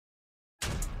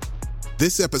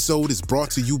This episode is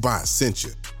brought to you by Essentia.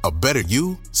 A better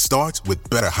you starts with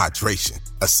better hydration.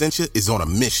 Essentia is on a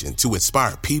mission to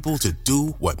inspire people to do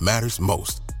what matters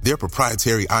most. Their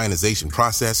proprietary ionization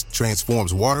process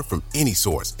transforms water from any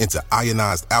source into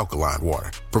ionized alkaline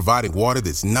water, providing water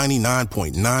that's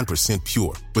 99.9%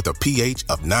 pure with a pH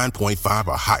of 9.5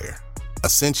 or higher.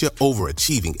 Essentia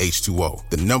Overachieving H2O,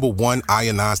 the #1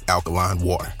 ionized alkaline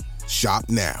water. Shop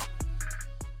now.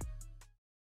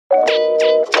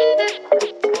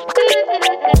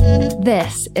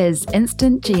 This is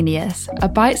Instant Genius, a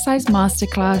bite-sized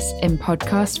masterclass in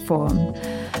podcast form.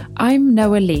 I'm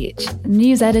Noah Leach,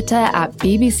 news editor at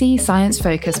BBC Science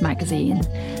Focus magazine.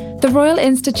 The Royal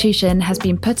Institution has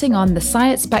been putting on the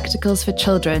science spectacles for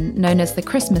children known as the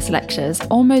Christmas Lectures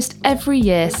almost every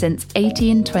year since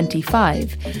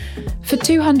 1825. For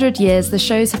 200 years, the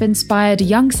shows have inspired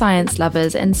young science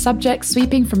lovers in subjects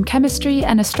sweeping from chemistry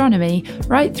and astronomy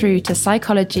right through to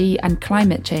psychology and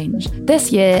climate change.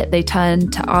 This year, they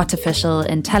turned to artificial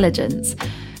intelligence.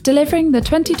 Delivering the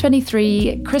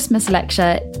 2023 Christmas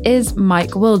lecture is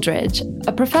Mike Wooldridge,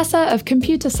 a professor of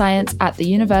computer science at the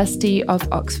University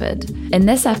of Oxford. In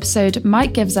this episode,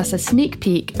 Mike gives us a sneak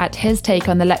peek at his take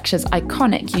on the lecture's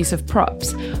iconic use of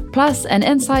props, plus an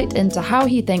insight into how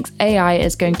he thinks AI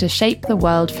is going to shape the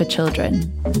world for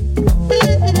children.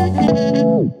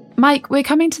 Mike, we're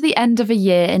coming to the end of a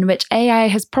year in which AI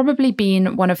has probably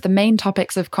been one of the main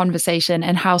topics of conversation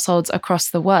in households across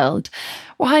the world.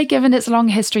 Why, given its long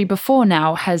history before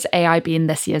now, has AI been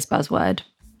this year's buzzword?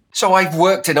 So I've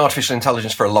worked in artificial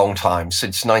intelligence for a long time,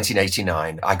 since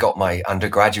 1989. I got my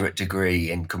undergraduate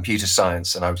degree in computer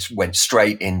science and I went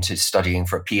straight into studying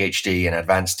for a PhD and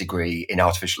advanced degree in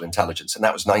artificial intelligence. And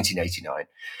that was 1989.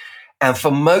 And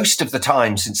for most of the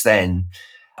time since then,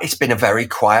 it's been a very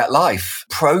quiet life.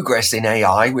 Progress in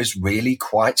AI was really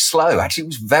quite slow. Actually, it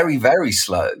was very, very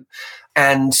slow.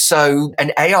 And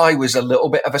AI was a little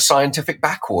bit of a scientific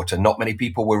backwater. Not many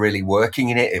people were really working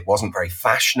in it. It wasn't very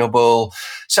fashionable.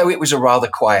 So it was a rather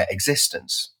quiet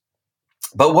existence.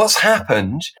 But what's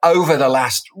happened over the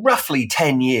last roughly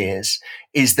 10 years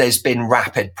is there's been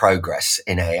rapid progress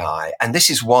in AI. And this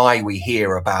is why we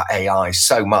hear about AI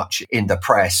so much in the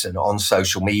press and on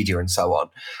social media and so on,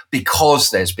 because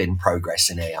there's been progress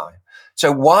in AI.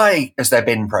 So why has there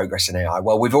been progress in AI?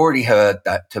 Well, we've already heard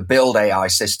that to build AI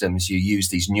systems, you use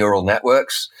these neural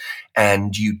networks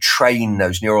and you train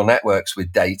those neural networks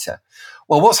with data.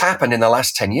 Well, what's happened in the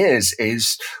last 10 years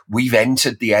is we've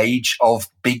entered the age of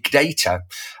big data.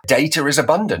 Data is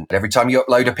abundant. Every time you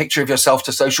upload a picture of yourself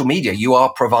to social media, you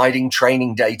are providing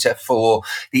training data for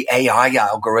the AI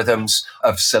algorithms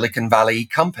of Silicon Valley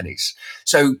companies.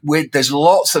 So there's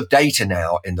lots of data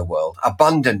now in the world,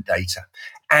 abundant data.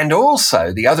 And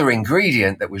also the other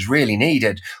ingredient that was really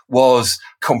needed was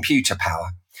computer power.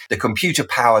 The computer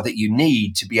power that you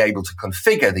need to be able to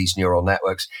configure these neural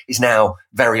networks is now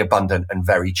very abundant and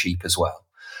very cheap as well.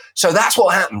 So that's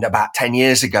what happened about 10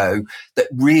 years ago that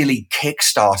really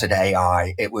kickstarted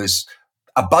AI. It was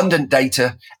abundant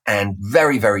data and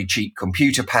very, very cheap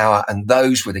computer power. And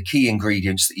those were the key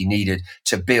ingredients that you needed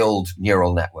to build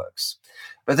neural networks.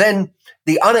 But then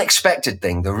the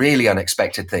really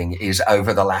unexpected thing is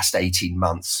over the last 18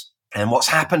 months. And what's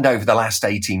happened over the last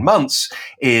 18 months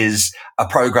is a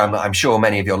program that I'm sure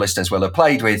many of your listeners will have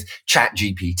played with,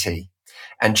 ChatGPT.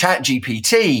 And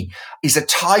ChatGPT is a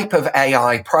type of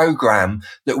AI program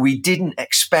that we didn't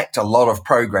expect a lot of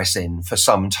progress in for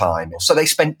some time. So they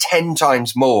spent 10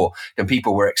 times more than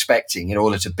people were expecting in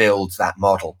order to build that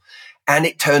model. And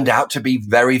it turned out to be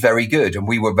very, very good. And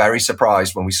we were very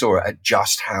surprised when we saw it at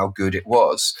just how good it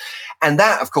was. And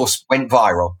that, of course, went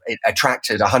viral. It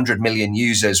attracted 100 million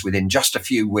users within just a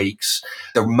few weeks,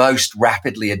 the most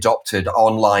rapidly adopted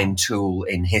online tool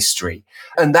in history.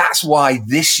 And that's why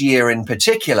this year in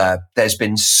particular, there's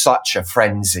been such a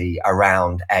frenzy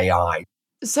around AI.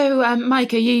 So,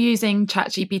 Mike, are you using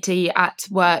ChatGPT at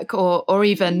work or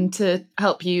even to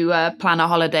help you plan a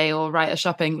holiday or write a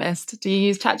shopping list? Do you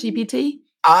use ChatGPT?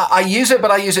 I use it, but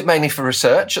I use it mainly for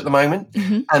research at the moment.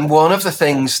 Mm-hmm. And one of the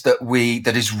things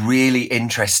that is really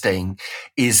interesting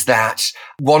is that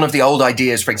one of the old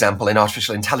ideas, for example, in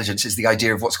artificial intelligence is the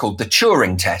idea of what's called the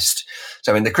Turing test.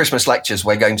 So in the Christmas lectures,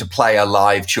 we're going to play a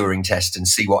live Turing test and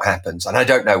see what happens. And I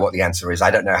don't know what the answer is.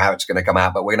 I don't know how it's going to come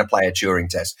out, but we're going to play a Turing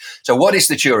test. So what is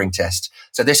the Turing test?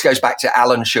 So this goes back to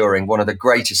Alan Turing, one of the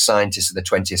greatest scientists of the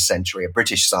 20th century, a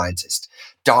British scientist,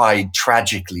 died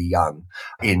tragically young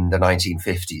in the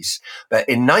 1950s. But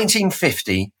in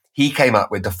 1950, he came up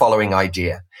with the following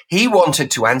idea. He wanted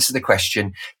to answer the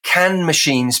question, can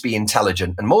machines be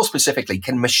intelligent? And more specifically,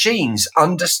 can machines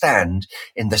understand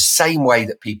in the same way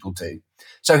that people do?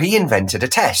 So he invented a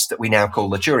test that we now call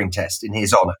the Turing test in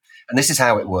his honor. And this is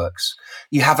how it works.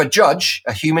 You have a judge,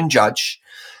 a human judge,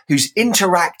 who's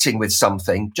interacting with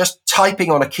something, just typing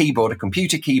on a keyboard, a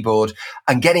computer keyboard,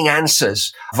 and getting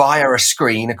answers via a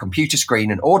screen, a computer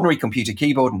screen, an ordinary computer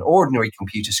keyboard, an ordinary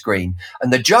computer screen.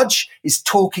 And the judge is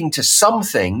talking to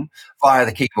something via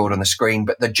the keyboard and the screen,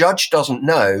 but the judge doesn't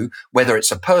know whether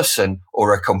it's a person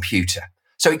or a computer.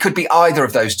 So it could be either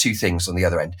of those two things on the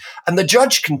other end. And the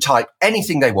judge can type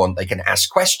anything they want. They can ask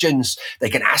questions.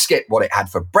 They can ask it what it had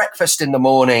for breakfast in the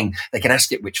morning. They can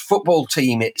ask it which football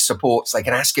team it supports. They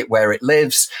can ask it where it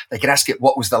lives. They can ask it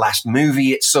what was the last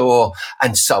movie it saw,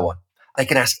 and so on. They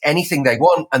can ask anything they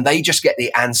want, and they just get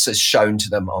the answers shown to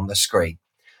them on the screen.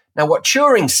 Now, what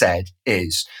Turing said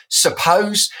is,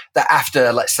 suppose that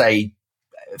after, let's say,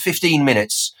 15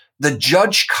 minutes, the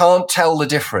judge can't tell the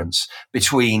difference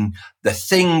between the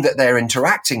thing that they're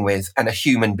interacting with and a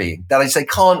human being. That is, they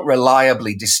can't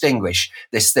reliably distinguish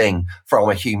this thing from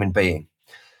a human being.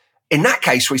 In that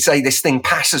case, we say this thing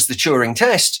passes the Turing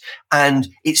test and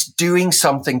it's doing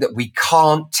something that we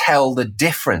can't tell the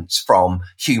difference from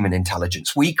human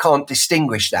intelligence. We can't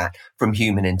distinguish that from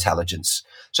human intelligence.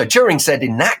 So Turing said,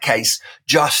 in that case,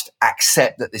 just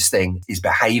accept that this thing is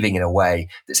behaving in a way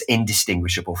that's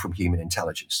indistinguishable from human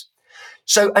intelligence.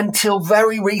 So until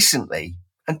very recently,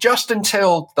 and just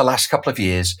until the last couple of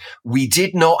years, we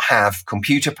did not have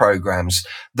computer programs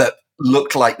that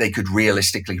looked like they could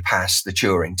realistically pass the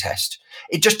Turing test.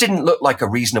 It just didn't look like a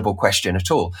reasonable question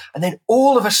at all. And then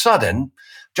all of a sudden,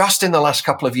 just in the last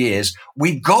couple of years,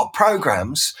 we've got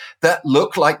programs that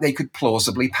look like they could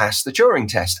plausibly pass the Turing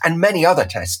test and many other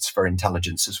tests for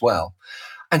intelligence as well.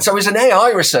 And so as an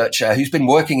AI researcher who's been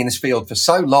working in this field for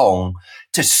so long,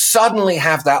 to suddenly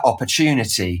have that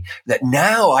opportunity that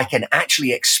now I can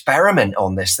actually experiment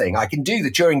on this thing. I can do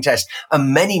the Turing test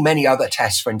and many, many other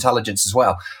tests for intelligence as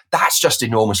well. That's just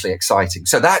enormously exciting.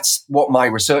 So that's what my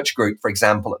research group, for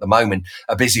example, at the moment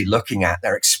are busy looking at.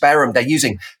 They're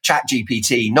using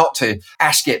ChatGPT not to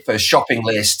ask it for shopping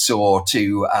lists or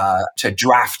to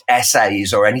draft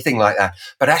essays or anything like that,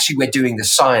 but actually we're doing the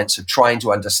science of trying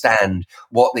to understand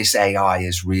what this AI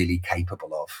is really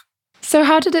capable of. So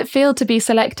how did it feel to be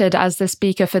selected as the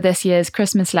speaker for this year's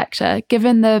Christmas lecture,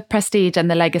 given the prestige and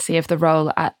the legacy of the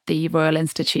role at the Royal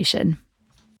Institution?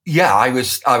 Yeah, I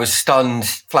was stunned,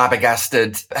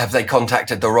 flabbergasted. Have they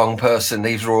contacted the wrong person?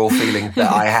 These were all feelings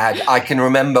that I had. I can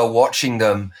remember watching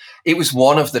them. It was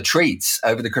one of the treats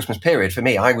over the Christmas period for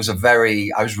me. I was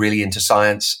really into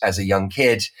science as a young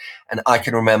kid. And I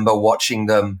can remember watching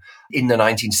them in the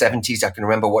 1970s. I can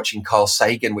remember watching Carl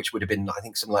Sagan, which would have been, I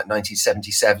think, something like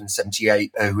 1977,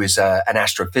 78, who was an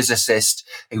astrophysicist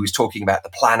who was talking about the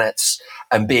planets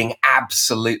and being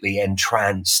absolutely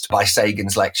entranced by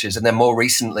Sagan's lectures. And then more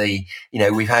recently,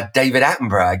 we've had David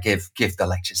Attenborough give the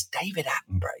lectures. David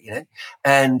Attenborough,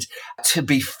 and to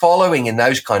be following in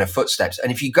those kind of footsteps. And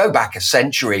if you go back a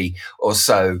century or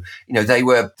so, they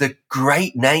were the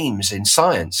great names in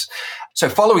science. So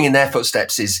following in their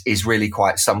footsteps is really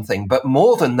quite something. But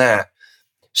more than that,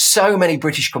 so many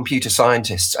British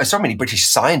scientists,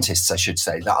 I should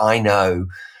say, that I know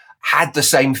had the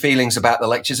same feelings about the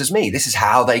lectures as me. This is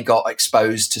how they got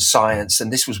exposed to science.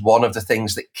 And this was one of the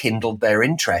things that kindled their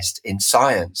interest in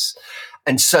science.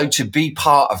 And so to be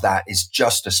part of that is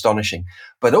just astonishing.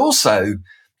 But also,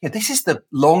 this is the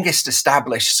longest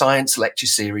established science lecture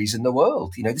series in the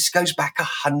world. This goes back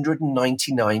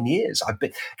 199 years.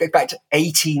 Go back to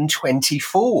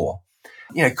 1824.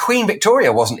 Queen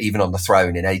Victoria wasn't even on the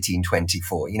throne in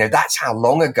 1824. That's how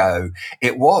long ago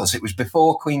it was. It was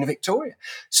before Queen Victoria.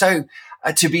 So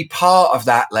to be part of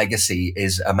that legacy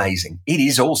is amazing. It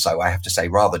is also, I have to say,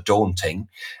 rather daunting.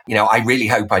 I really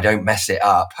hope I don't mess it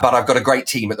up, but I've got a great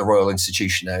team at the Royal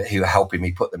Institution who are helping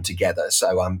me put them together.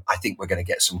 So I think we're going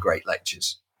to get some great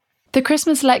lectures. The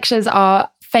Christmas lectures are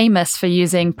famous for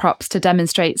using props to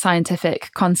demonstrate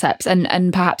scientific concepts,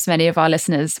 and perhaps many of our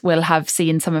listeners will have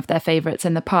seen some of their favourites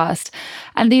in the past.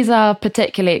 And these are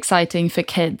particularly exciting for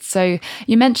kids. So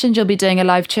you mentioned you'll be doing a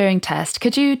live Turing test.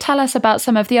 Could you tell us about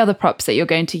some of the other props that you're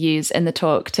going to use in the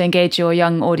talk to engage your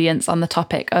young audience on the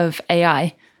topic of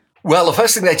AI? Well, the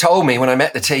first thing they told me when I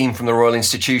met the team from the Royal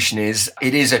Institution is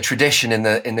it is a tradition in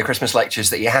the Christmas lectures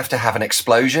that you have to have an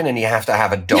explosion and you have to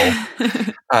have a dog.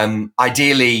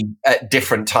 Ideally, at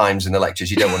different times in the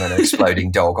lectures. You don't want an exploding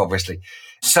dog, obviously.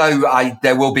 So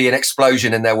there will be an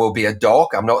explosion and there will be a dog.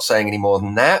 I'm not saying any more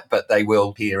than that, but they will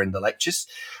appear in the lectures.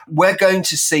 We're going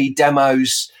to see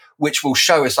demos which will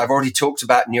show us, I've already talked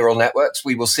about neural networks.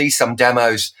 We will see some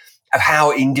demos of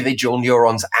how individual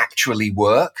neurons actually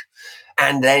work.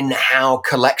 and then how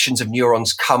collections of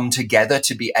neurons come together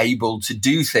to be able to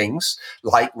do things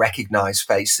like recognize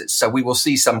faces. So we will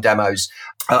see some demos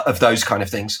of those kind of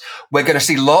things. We're going to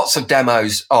see lots of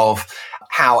demos of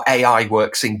how AI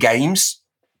works in games.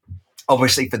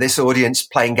 Obviously, for this audience,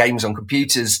 playing games on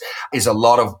computers is a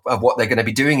lot of what they're going to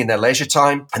be doing in their leisure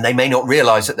time. And they may not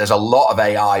realize that there's a lot of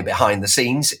AI behind the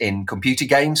scenes in computer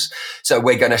games. So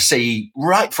we're going to see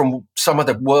right from some of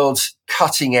the world's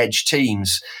cutting edge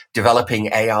teams developing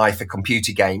AI for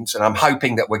computer games. And I'm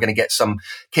hoping that we're going to get some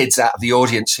kids out of the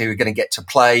audience who are going to get to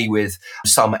play with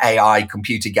some AI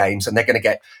computer games, and they're going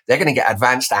to get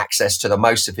advanced access to the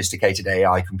most sophisticated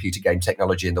AI computer game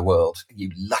technology in the world.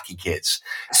 You lucky kids.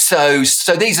 So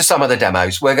these are some of the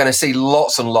demos. We're going to see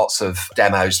lots and lots of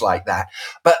demos like that.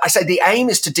 But I say the aim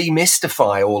is to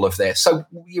demystify all of this. So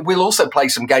we'll also play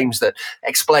some games that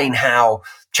explain how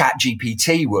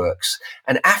ChatGPT works.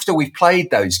 And after we've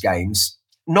played those games,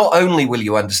 not only will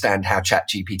you understand how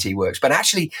ChatGPT works, but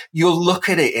actually you'll look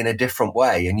at it in a different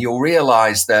way, and you'll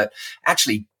realize that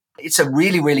actually it's a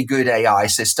really, really good AI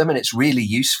system and it's really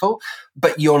useful,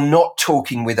 but you're not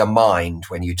talking with a mind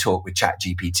when you talk with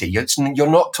ChatGPT.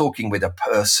 You're not talking with a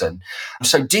person.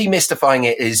 So demystifying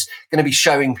it is going to be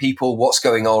showing people what's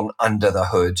going on under the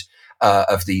hood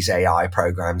of these AI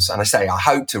programs. And I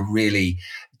hope to really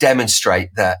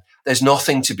demonstrate that there's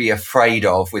nothing to be afraid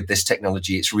of with this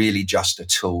technology. It's really just a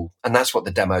tool. And that's what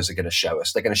the demos are going to show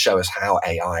us. They're going to show us how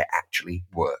AI actually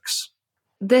works.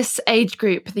 This age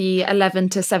group, the 11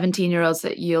 to 17-year-olds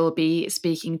that you'll be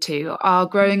speaking to, are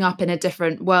growing up in a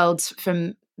different world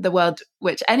from the world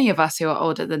which any of us who are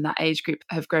older than that age group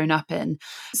have grown up in.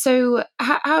 So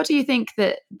how do you think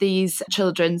that these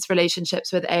children's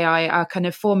relationships with AI are kind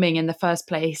of forming in the first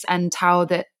place, and how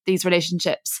that these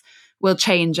relationships will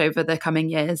change over the coming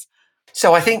years?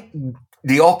 So I think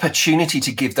the opportunity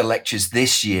to give the lectures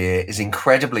this year is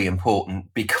incredibly important,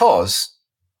 because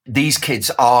these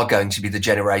kids are going to be the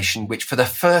generation which for the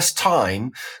first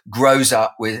time grows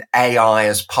up with AI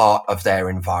as part of their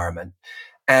environment.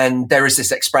 And there is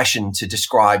this expression to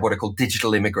describe what are called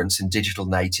digital immigrants and digital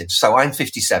natives. So I'm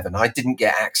 57. I didn't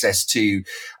get access to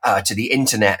the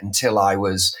internet until I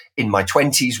was in my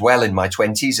 20s,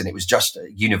 and it was just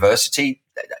university.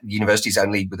 Universities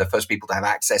only were the first people to have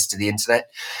access to the internet.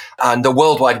 And the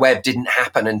World Wide Web didn't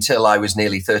happen until I was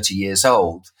nearly 30 years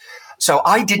old. So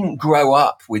I didn't grow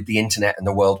up with the internet and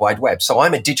the World Wide Web. So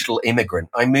I'm a digital immigrant.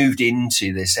 I moved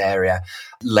into this area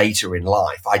later in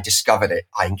life. I discovered it.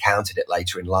 I encountered it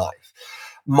later in life.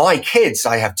 My kids,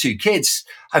 I have 2 kids,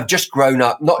 have just grown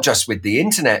up, not just with the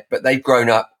internet, but they've grown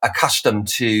up accustomed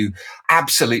to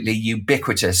absolutely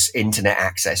ubiquitous internet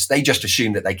access. They just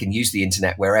assume that they can use the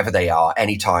internet wherever they are,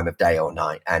 any time of day or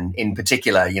night. And in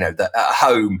particular, at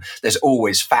home, there's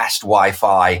always fast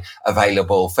Wi-Fi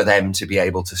available for them to be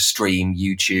able to stream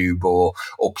YouTube or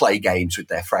play games with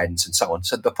their friends and so on.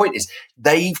 So the point is,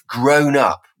 they've grown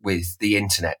up with the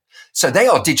internet. So they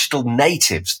are digital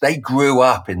natives. They grew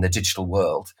up in the digital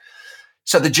world.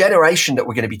 So the generation that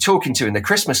we're going to be talking to in the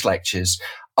Christmas lectures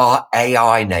are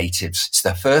AI natives. It's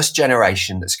the first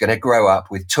generation that's going to grow up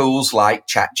with tools like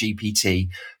ChatGPT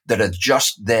that are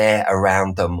just there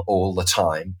around them all the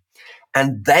time.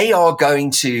 And they are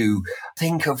going to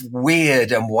think of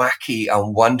weird and wacky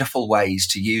and wonderful ways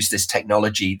to use this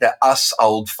technology that us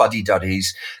old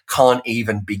fuddy-duddies can't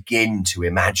even begin to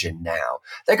imagine now.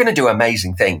 They're going to do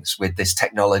amazing things with this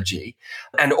technology.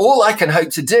 And all I can hope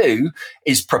to do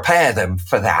is prepare them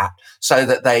for that, so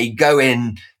that they go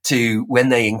in to, when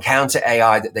they encounter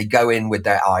AI, that they go in with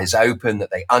their eyes open,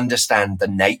 that they understand the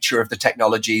nature of the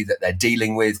technology that they're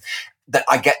dealing with, that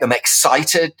I get them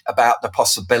excited about the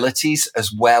possibilities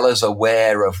as well as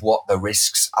aware of what the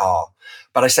risks are.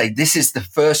 But I say this is the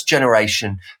first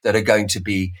generation that are going to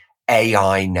be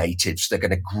AI natives. They're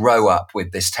going to grow up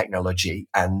with this technology,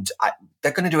 and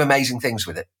they're going to do amazing things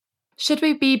with it. Should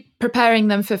we be preparing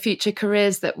them for future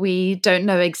careers that we don't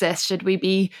know exist? Should we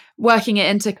be working it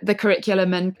into the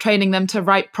curriculum and training them to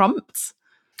write prompts?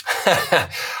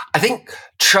 I think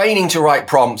training to write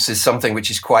prompts is something which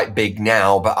is quite big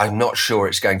now, but I'm not sure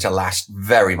it's going to last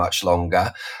very much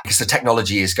longer, because the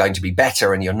technology is going to be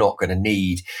better and you're not going to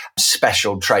need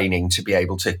special training to be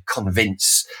able to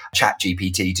convince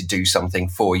ChatGPT to do something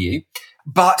for you.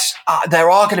 But there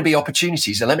are going to be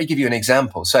opportunities. And let me give you an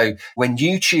example. So when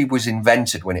YouTube was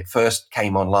invented, when it first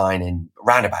came online in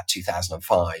around about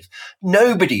 2005,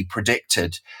 nobody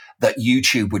predicted that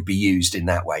YouTube would be used in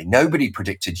that way. Nobody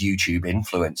predicted YouTube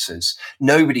influencers.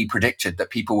 Nobody predicted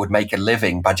that people would make a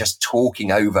living by just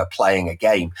talking over playing a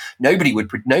game. Nobody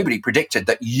predicted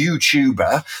that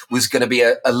YouTuber was going to be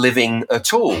a living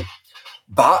at all.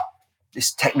 But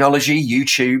this technology,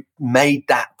 YouTube, made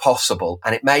that possible,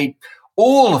 and it made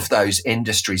all of those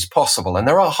industries possible. And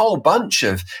there are a whole bunch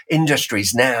of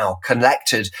industries now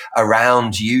collected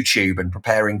around YouTube and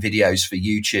preparing videos for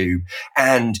YouTube.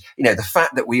 And, the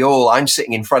fact that I'm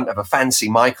sitting in front of a fancy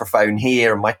microphone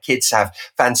here, and my kids have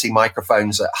fancy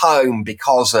microphones at home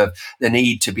because of the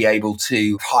need to be able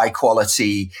to high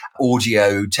quality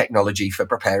audio technology for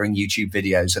preparing YouTube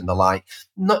videos and the like,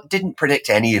 didn't predict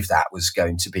any of that was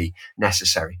going to be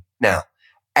necessary. Now,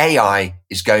 AI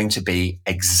is going to be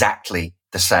exactly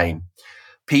the same.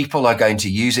 People are going to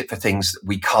use it for things that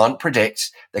we can't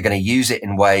predict. They're going to use it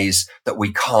in ways that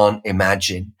we can't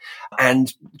imagine.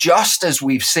 And just as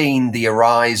we've seen the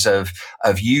rise of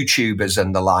YouTubers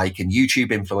and the like and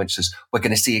YouTube influencers, we're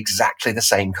going to see exactly the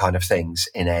same kind of things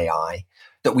in AI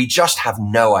that we just have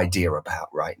no idea about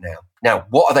right now. Now,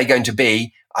 what are they going to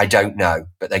be? I don't know,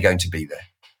 but they're going to be there.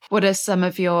 What are some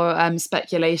of your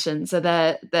speculations?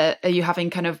 Are you having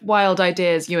kind of wild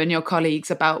ideas, you and your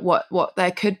colleagues, about what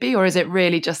there could be? Or is it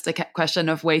really just a question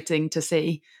of waiting to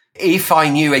see? If I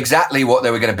knew exactly what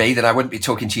they were going to be, then I wouldn't be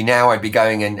talking to you now. I'd be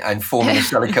going and forming a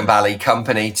Silicon Valley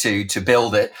company to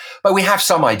build it. But we have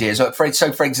some ideas. So,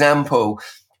 for example,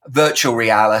 virtual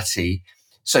reality.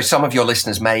 So some of your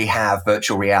listeners may have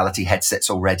virtual reality headsets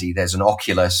already. There's an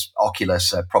Oculus,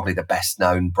 probably the best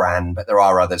known brand, but there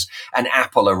are others. And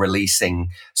Apple are releasing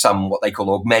some what they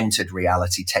call augmented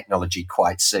reality technology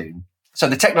quite soon. So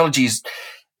the technology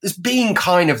has been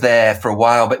kind of there for a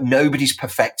while, but nobody's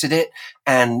perfected it,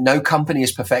 and no company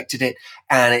has perfected it.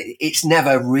 And it's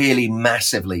never really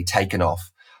massively taken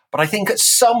off. But I think at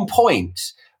some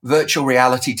point, virtual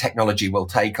reality technology will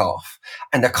take off.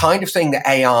 And the kind of thing that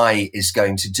AI is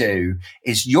going to do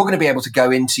is you're going to be able to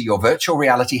go into your virtual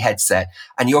reality headset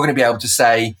and you're going to be able to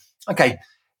say, okay,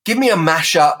 give me a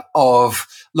mashup of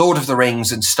Lord of the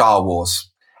Rings and Star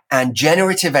Wars. And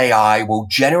generative AI will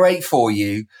generate for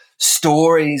you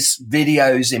stories,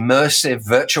 videos, immersive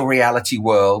virtual reality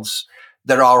worlds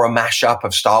that are a mashup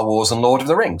of Star Wars and Lord of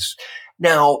the Rings.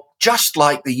 Now, just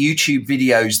like the YouTube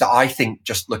videos that I think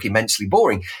just look immensely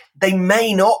boring, they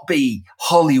may not be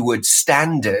Hollywood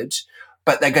standard,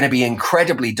 but they're going to be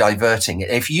incredibly diverting.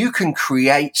 If you can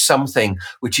create something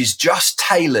which is just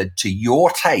tailored to your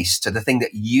taste, to the thing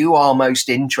that you are most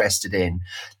interested in,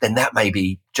 then that may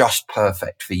be just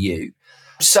perfect for you.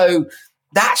 So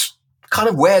that's kind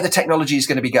of where the technology is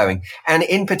going to be going. And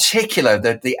in particular,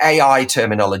 the AI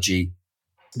terminology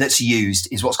that's used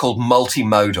is what's called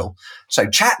multimodal. So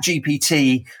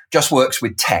ChatGPT just works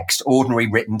with text, ordinary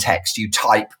written text. You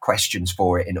type questions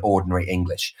for it in ordinary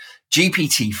English.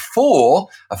 GPT-4,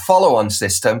 a follow-on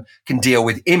system, can deal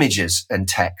with images and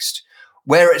text.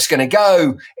 Where it's going to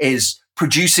go is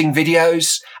producing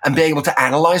videos and being able to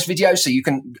analyze videos. So you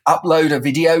can upload a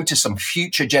video to some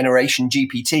future generation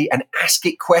GPT and ask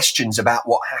it questions about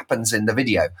what happens in the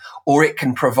video, or it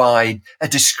can provide a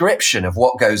description of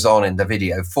what goes on in the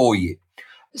video for you.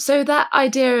 So that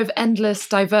idea of endless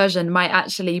diversion might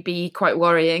actually be quite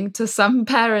worrying to some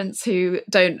parents who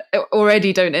don't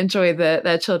enjoy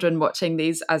their children watching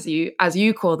these, as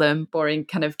you call them, boring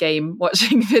kind of game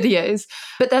watching videos.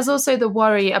 But there's also the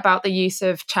worry about the use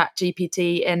of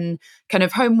ChatGPT in kind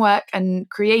of homework and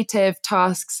creative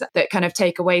tasks that kind of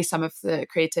take away some of the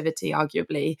creativity,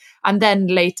 arguably. And then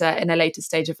later, in a later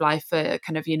stage of life, for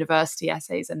kind of university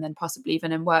essays and then possibly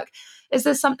even in work. Is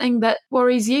there something that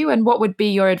worries you? And what would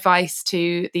be your advice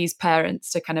to these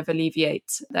parents to kind of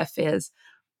alleviate their fears?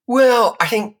 Well, I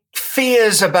think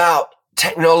fears about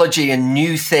technology and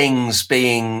new things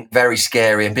being very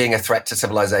scary and being a threat to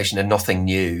civilization are nothing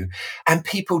new. And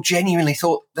people genuinely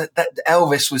thought that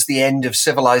Elvis was the end of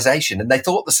civilization. And they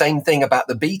thought the same thing about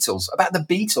the Beatles,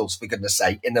 for goodness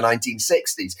sake, in the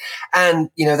 1960s.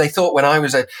 And, they thought when I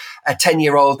was a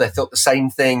 10-year-old, they thought the same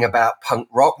thing about punk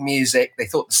rock music. They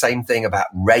thought the same thing about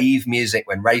rave music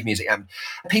when rave music happened.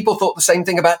 People thought the same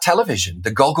thing about television,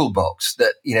 the goggle box,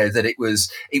 that it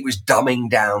was dumbing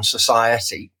down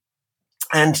society.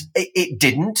 And it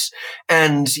didn't.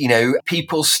 And,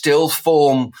 people still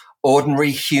form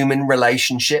ordinary human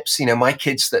relationships. My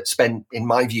kids that spend, in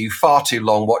my view, far too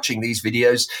long watching these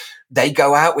videos, they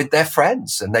go out with their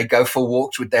friends and they go for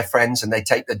walks with their friends and they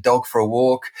take the dog for a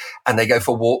walk and they go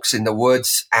for walks in the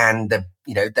woods and,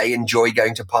 they enjoy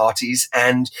going to parties.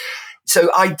 And So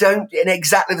I don't, in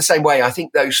exactly the same way, I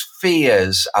think those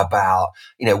fears about,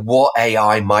 what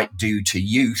AI might do to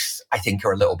youth, I think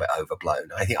are a little bit overblown.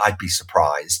 I think I'd be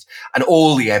surprised. And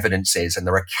all the evidence is, and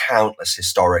there are countless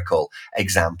historical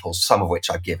examples, some of which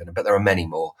I've given, but there are many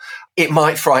more. It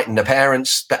might frighten the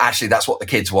parents, but actually that's what the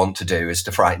kids want to do, is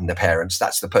to frighten the parents.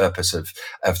 That's the purpose of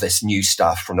this new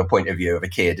stuff from the point of view of a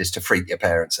kid, is to freak your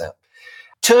parents out.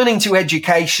 Turning to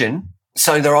education,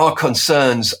 so there are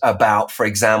concerns about, for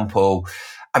example,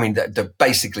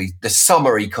 basically the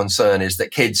summary concern is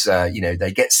that kids,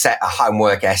 they get set a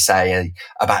homework essay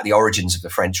about the origins of the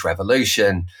French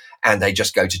Revolution, and they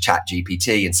just go to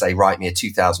ChatGPT and say, write me a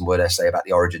 2,000-word essay about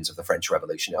the origins of the French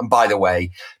Revolution. And by the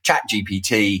way,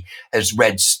 ChatGPT has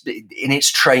read, in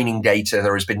its training data,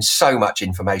 there has been so much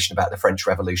information about the French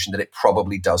Revolution that it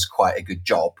probably does quite a good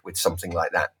job with something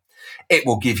like that. It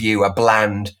will give you a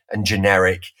bland and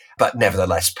generic, but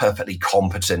nevertheless perfectly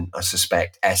competent, I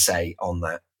suspect, essay on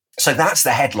that. So that's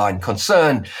the headline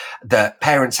concern that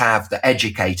parents have, that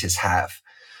educators have.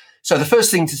 So the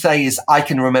first thing to say is I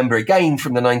can remember again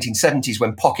from the 1970s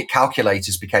when pocket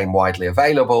calculators became widely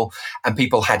available, and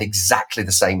people had exactly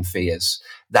the same fears,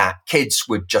 that kids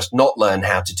would just not learn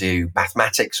how to do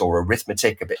mathematics or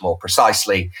arithmetic a bit more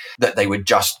precisely, that they would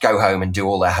just go home and do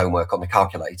all their homework on the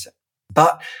calculator.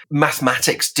 But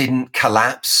mathematics didn't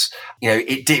collapse.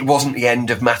 It wasn't the end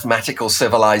of mathematical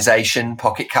civilization,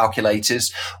 pocket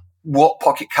calculators. What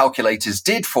pocket calculators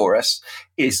did for us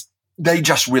is they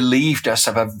just relieved us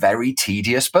of a very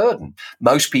tedious burden.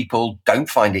 Most people don't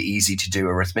find it easy to do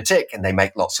arithmetic, and they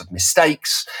make lots of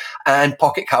mistakes. And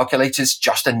pocket calculators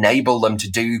just enable them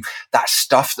to do that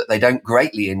stuff that they don't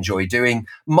greatly enjoy doing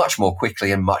much more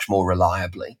quickly and much more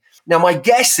reliably. Now, my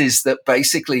guess is that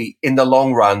basically in the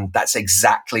long run, that's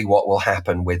exactly what will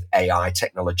happen with AI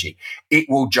technology. It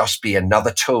will just be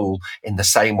another tool in the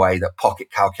same way that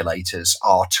pocket calculators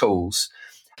are tools.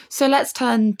 So let's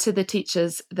turn to the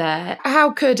teachers there. How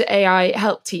could AI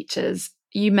help teachers?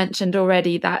 You mentioned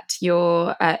already that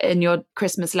in your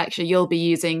Christmas lecture, you'll be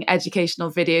using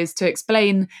educational videos to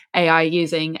explain AI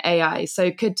using AI. So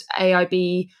could AI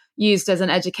be used as an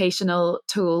educational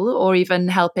tool or even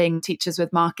helping teachers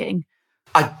with marking?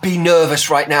 I'd be nervous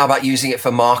right now about using it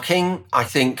for marking. I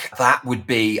think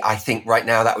right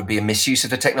now that would be a misuse of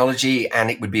the technology,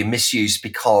 and it would be a misuse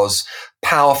because,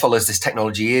 powerful as this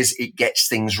technology is, it gets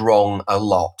things wrong a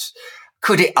lot.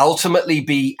 Could it ultimately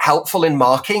be helpful in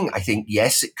marking? I think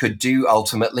yes, it could do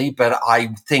ultimately, but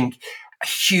I think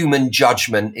human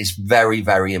judgment is very,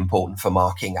 very important for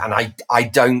marking. And I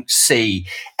don't see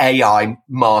AI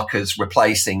markers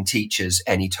replacing teachers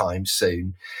anytime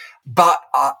soon. But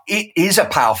it is a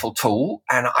powerful tool,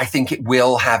 and I think it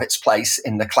will have its place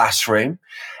in the classroom.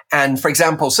 And for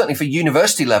example, certainly for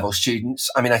university level students,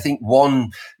 I think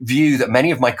one view that many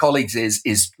of my colleagues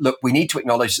is, look, we need to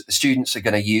acknowledge that the students are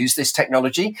going to use this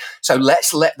technology. So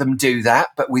let's let them do that,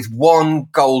 but with one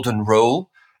golden rule.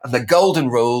 And the golden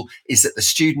rule is that the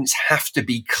students have to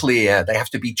be clear. They have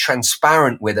to be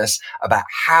transparent with us about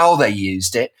how they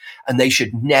used it. And they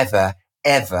should never,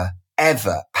 ever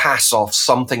pass off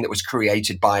something that was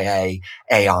created by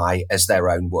AI as their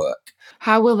own work.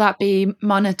 How will that be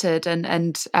monitored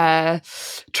and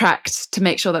tracked to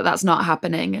make sure that that's not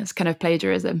happening as kind of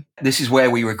plagiarism? This is where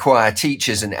we require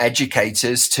teachers and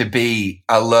educators to be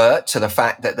alert to the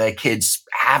fact that their kids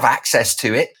have access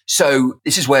to it. So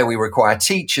this is where we require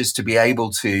teachers to be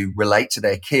able to relate to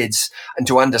their kids and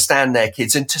to understand their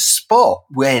kids and to spot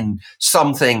when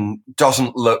something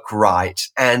doesn't look right,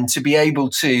 and to be able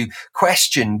to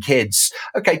question kids.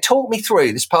 Okay, talk me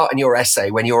through this part in your essay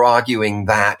when you're arguing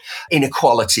that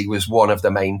inequality was one of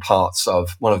the main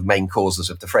causes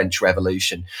of the French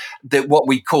Revolution. That what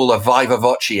we call a viva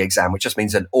voce exam, which just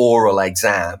means an oral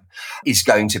exam, is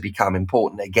going to become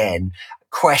important again,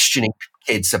 questioning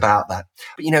kids about that.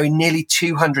 But, in nearly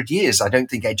 200 years, I don't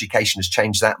think education has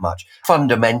changed that much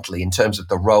fundamentally in terms of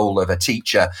the role of a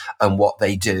teacher and what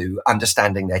they do,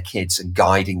 understanding their kids and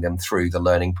guiding them through the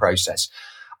learning process.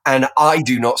 And I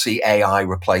do not see AI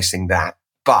replacing that,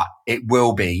 but it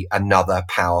will be another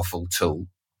powerful tool.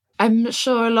 I'm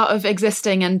sure a lot of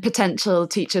existing and potential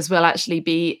teachers will actually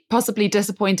be possibly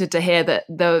disappointed to hear that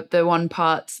the one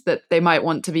part that they might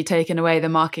want to be taken away, the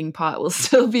marking part, will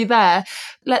still be there.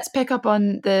 Let's pick up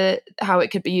on how it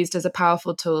could be used as a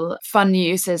powerful tool. Fun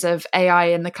uses of AI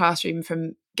in the classroom,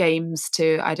 from games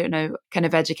to, kind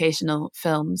of educational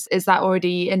films. Is that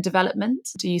already in development?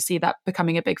 Do you see that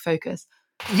becoming a big focus?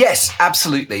 Yes,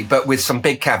 absolutely. But with some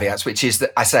big caveats, which is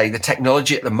that I say the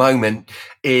technology at the moment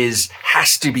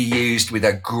has to be used with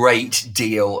a great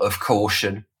deal of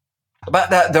caution.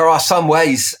 But there are some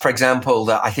ways, for example,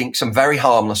 that I think some very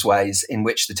harmless ways in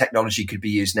which the technology could be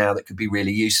used now that could be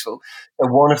really useful.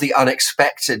 And one of the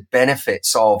unexpected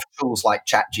benefits of tools like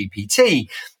ChatGPT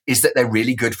is that they're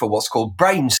really good for what's called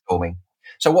brainstorming.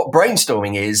 So what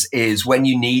brainstorming is when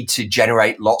you need to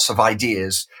generate lots of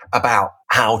ideas about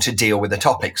how to deal with a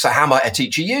topic. So how might a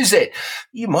teacher use it?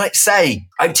 You might say,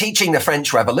 I'm teaching the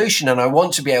French Revolution and I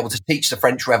want to be able to teach the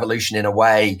French Revolution in a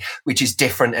way which is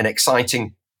different and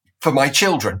exciting for my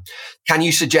children. Can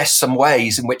you suggest some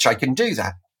ways in which I can do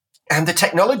that? And the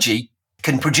technology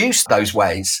can produce those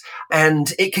ways,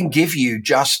 and it can give you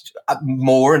just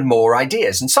more and more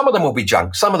ideas. And some of them will be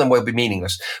junk, some of them will be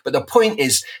meaningless. But the point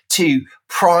is to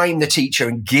prime the teacher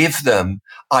and give them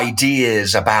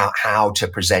ideas about how to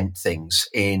present things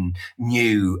in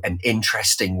new and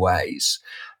interesting ways.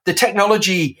 The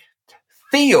technology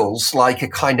feels like a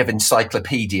kind of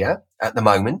encyclopedia at the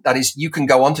moment. That is, you can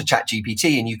go onto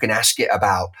ChatGPT and you can ask it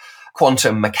about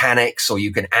quantum mechanics, or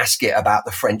you can ask it about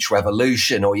the French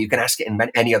Revolution, or you can ask it in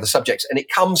any other subjects, and it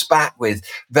comes back with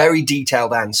very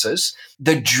detailed answers.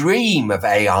 The dream of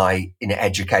AI in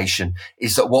education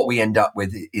is that what we end up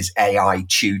with is AI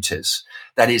tutors.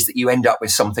 That is, that you end up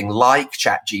with something like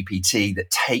ChatGPT that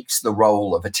takes the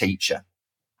role of a teacher.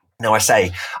 Now,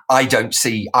 I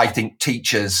think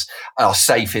teachers are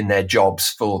safe in their jobs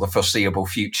for the foreseeable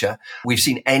future. We've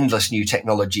seen endless new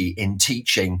technology in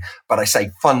teaching, but I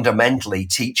say fundamentally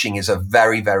teaching is a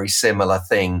very, very similar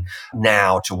thing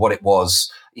now to what it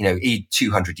was,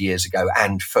 200 years ago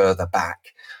and further back.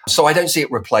 So I don't see it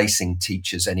replacing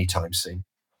teachers anytime soon.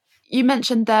 You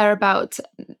mentioned there about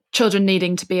children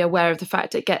needing to be aware of the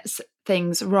fact it gets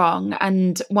things wrong.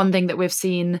 And one thing that we've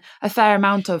seen a fair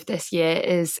amount of this year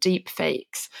is deep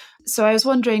fakes. So I was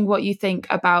wondering what you think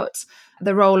about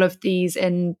the role of these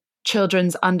in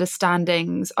children's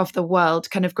understandings of the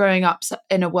world, kind of growing up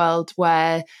in a world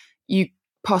where you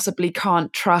possibly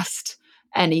can't trust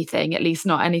anything, at least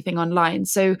not anything online.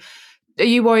 So are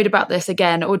you worried about this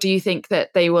again, or do you think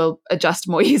that they will adjust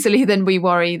more easily than we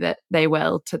worry that they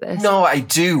will to this? No, I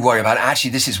do worry about it.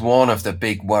 Actually, this is one of the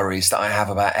big worries that I have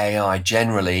about AI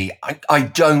generally. I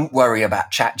don't worry about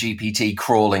ChatGPT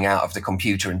crawling out of the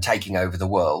computer and taking over the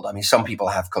world. I mean, some people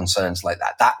have concerns like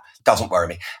that. That doesn't worry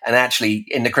me. And actually,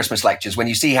 in the Christmas lectures, when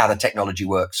you see how the technology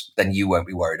works, then you won't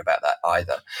be worried about that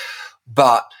either.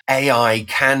 But AI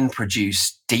can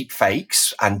produce deep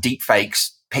fakes, and deep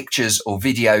fakes pictures or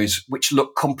videos which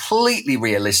look completely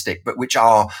realistic, but which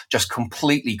are just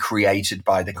completely created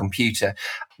by the computer.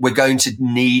 We're going to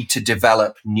need to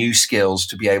develop new skills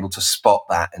to be able to spot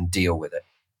that and deal with it.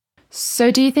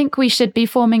 So do you think we should be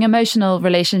forming emotional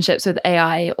relationships with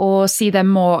AI, or see them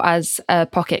more as a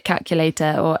pocket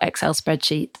calculator or Excel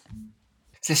spreadsheet?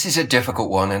 This is a difficult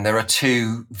one, and there are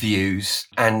two views.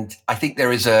 And I think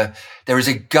there is a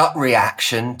gut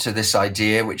reaction to this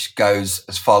idea, which goes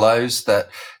as follows, that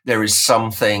there is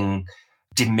something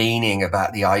demeaning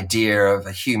about the idea of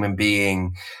a human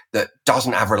being that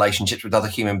doesn't have relationships with other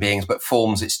human beings, but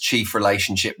forms its chief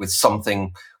relationship with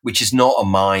something which is not a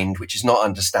mind, which is not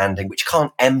understanding, which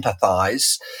can't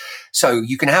empathize. So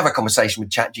you can have a conversation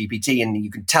with ChatGPT and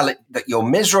you can tell it that you're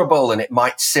miserable, and it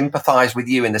might sympathize with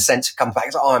you in the sense it comes back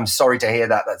and says, "Oh, I'm sorry to hear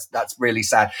that. That's really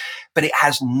sad." But it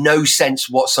has no sense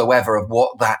whatsoever of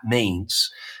what that means.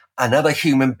 Another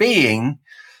human being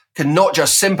can not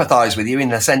just sympathize with you in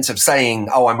the sense of saying,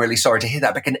 "Oh, I'm really sorry to hear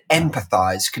that," but can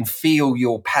empathize, can feel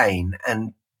your pain.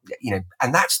 And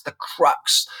that's the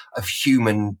crux of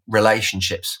human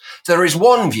relationships. So there is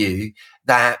one view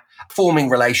that forming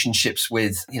relationships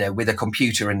with a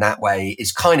computer in that way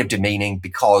is kind of demeaning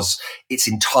because it's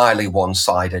entirely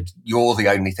one-sided. You're the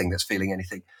only thing that's feeling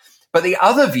anything. But the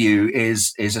other view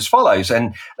is as follows,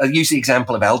 and I'll use the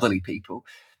example of elderly people.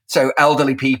 So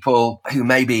elderly people who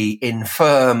may be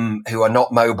infirm, who are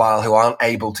not mobile, who aren't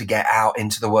able to get out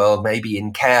into the world, maybe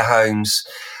in care homes,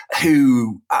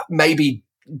 who maybe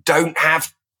don't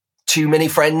have too many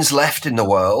friends left in the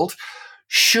world.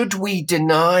 Should we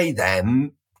deny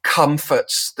them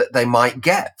comforts that they might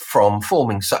get from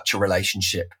forming such a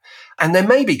relationship? And there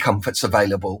may be comforts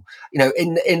available.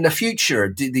 In the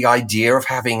future, the idea of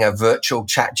having a virtual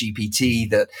chat GPT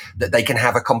that they can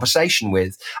have a conversation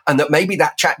with, and that maybe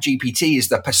that chat GPT is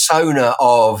the persona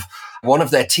of one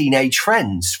of their teenage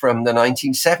friends from the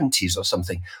 1970s or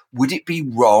something. Would it be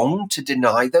wrong to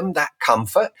deny them that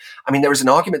comfort? I mean, there is an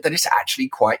argument that it's actually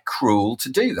quite cruel to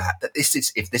do that. That this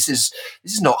is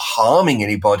not harming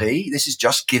anybody. This is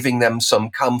just giving them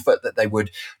some comfort that they would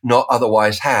not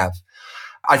otherwise have.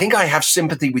 I think I have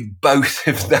sympathy with both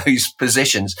of those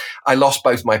positions. I lost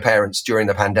both my parents during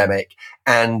the pandemic,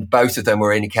 and both of them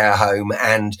were in a care home.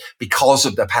 And because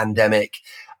of the pandemic,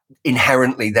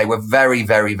 inherently, they were very,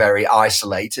 very, very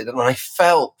isolated. And I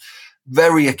felt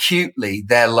very acutely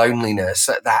their loneliness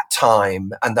at that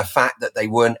time, and the fact that they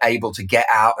weren't able to get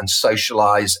out and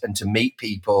socialize and to meet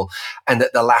people, and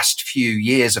that the last few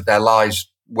years of their lives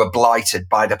were blighted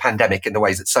by the pandemic in the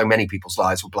ways that so many people's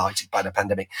lives were blighted by the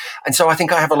pandemic. And so I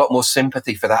think I have a lot more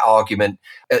sympathy for that argument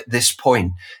at this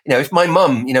point. If my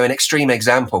mum, an extreme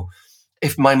example,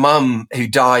 if my mum, who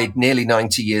died nearly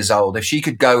 90 years old, if she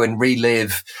could go and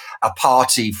relive a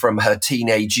party from her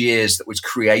teenage years that was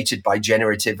created by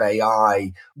generative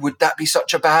AI, would that be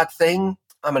such a bad thing?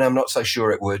 I mean, I'm not so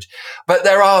sure it would. But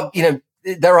there are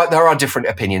different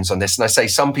opinions on this. And I say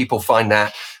some people find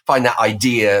that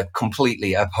idea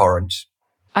completely abhorrent.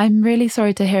 I'm really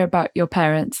sorry to hear about your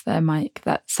parents there, Mike.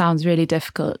 That sounds really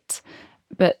difficult.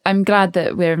 But I'm glad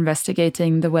that we're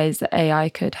investigating the ways that AI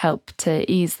could help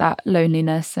to ease that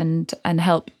loneliness and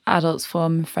help adults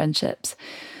form friendships.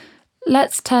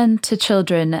 Let's turn to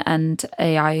children and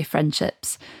AI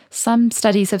friendships. Some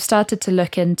studies have started to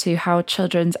look into how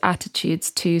children's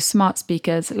attitudes to smart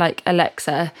speakers like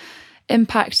Alexa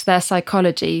impact their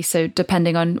psychology, so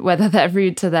depending on whether they're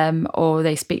rude to them or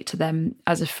they speak to them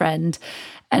as a friend.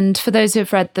 And for those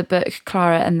who've read the book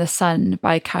Clara and the Sun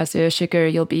by Kazuo Ishiguro,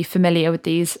 you'll be familiar with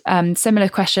these similar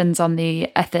questions on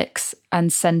the ethics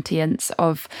and sentience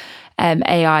of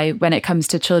AI when it comes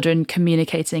to children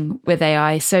communicating with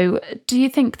AI. So do you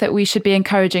think that we should be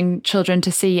encouraging children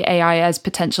to see AI as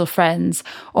potential friends,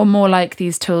 or more like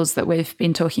these tools that we've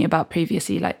been talking about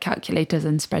previously, like calculators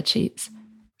and spreadsheets?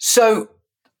 So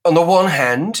on the one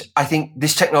hand, I think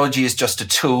this technology is just a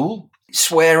tool.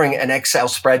 Swearing at an Excel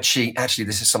spreadsheet, actually,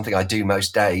 this is something I do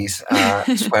most days,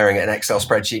 swearing at an Excel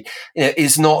spreadsheet,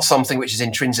 is not something which is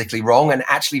intrinsically wrong. And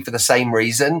actually, for the same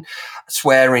reason,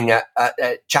 swearing at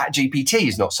ChatGPT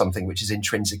is not something which is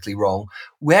intrinsically wrong.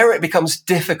 Where it becomes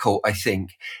difficult, I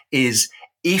think, is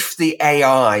if the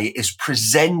AI is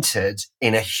presented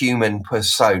in a human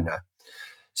persona.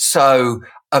 So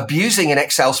abusing an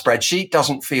Excel spreadsheet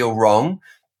doesn't feel wrong.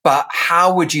 But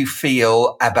how would you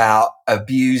feel about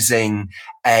abusing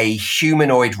a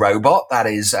humanoid robot? That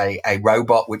is a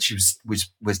robot which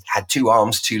had 2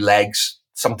 arms, 2 legs,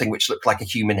 something which looked like a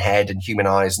human head and human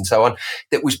eyes and so on,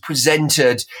 that was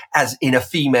presented as in a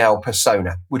female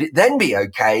persona. Would it then be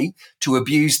okay to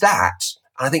abuse that?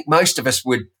 I think most of us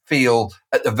would feel,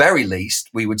 at the very least,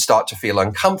 we would start to feel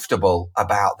uncomfortable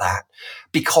about that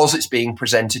because it's being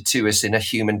presented to us in a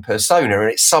human persona,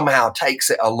 and it somehow takes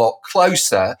it a lot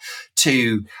closer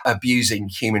to abusing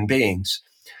human beings.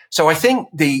 So I think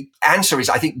the answer is,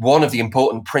 I think one of the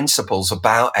important principles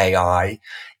about AI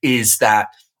is that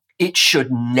it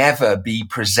should never be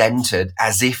presented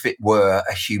as if it were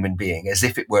a human being, as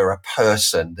if it were a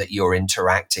person that you're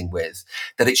interacting with,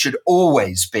 that it should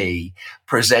always be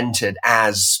presented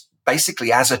as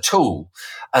basically as a tool,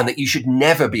 and that you should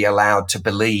never be allowed to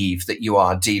believe that you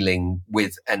are dealing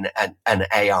with an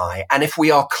AI. And if we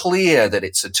are clear that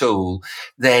it's a tool,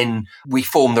 then we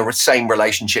form the same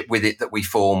relationship with it that we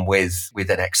form with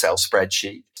an Excel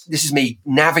spreadsheet. This is me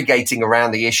navigating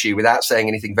around the issue without saying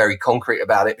anything very concrete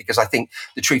about it, because I think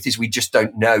the truth is we just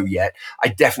don't know yet. I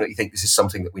definitely think this is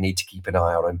something that we need to keep an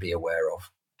eye on and be aware of.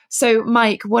 So,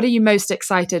 Mike, what are you most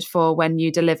excited for when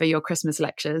you deliver your Christmas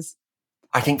lectures?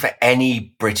 I think for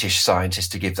any British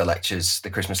scientist to give the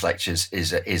Christmas lectures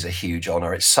is a huge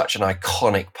honour. It's such an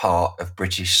iconic part of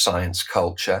British science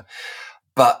culture.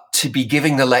 But to be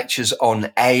giving the lectures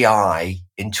on AI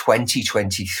in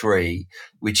 2023,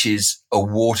 which is a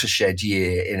watershed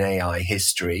year in AI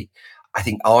history, I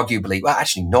think arguably, well,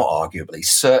 actually not arguably,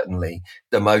 certainly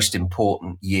the most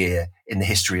important year in the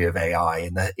history of AI,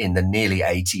 in the nearly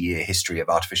 80-year history of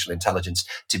artificial intelligence,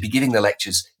 to be giving the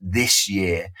lectures this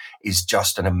year is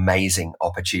just an amazing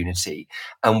opportunity.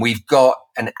 And we've got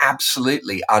an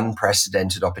absolutely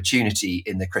unprecedented opportunity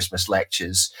in the Christmas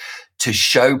lectures to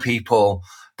show people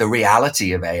the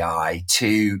reality of AI,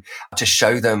 to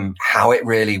show them how it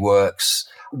really works,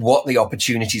 what the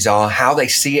opportunities are, how they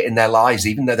see it in their lives,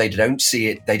 even though they don't see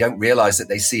it, they don't realize that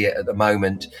they see it at the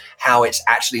moment, how it's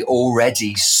actually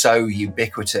already so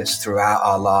ubiquitous throughout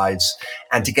our lives,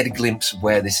 and to get a glimpse of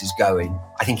where this is going.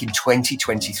 I think in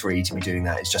 2023 to be doing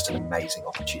that is just an amazing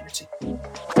opportunity.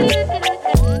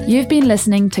 You've been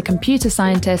listening to computer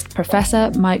scientist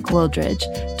Professor Mike Wooldridge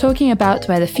talking about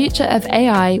where the future of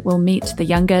AI will meet the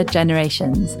younger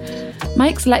generations.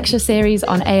 Mike's lecture series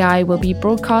on AI will be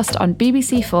broadcast on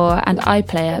BBC4 and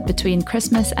iPlayer between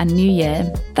Christmas and New Year.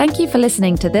 Thank you for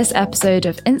listening to this episode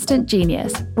of Instant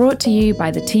Genius, brought to you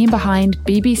by the team behind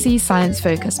BBC Science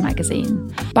Focus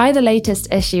magazine. Buy the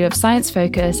latest issue of Science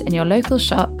Focus in your local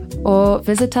shop or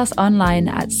visit us online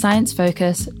at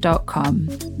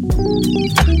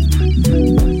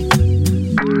sciencefocus.com.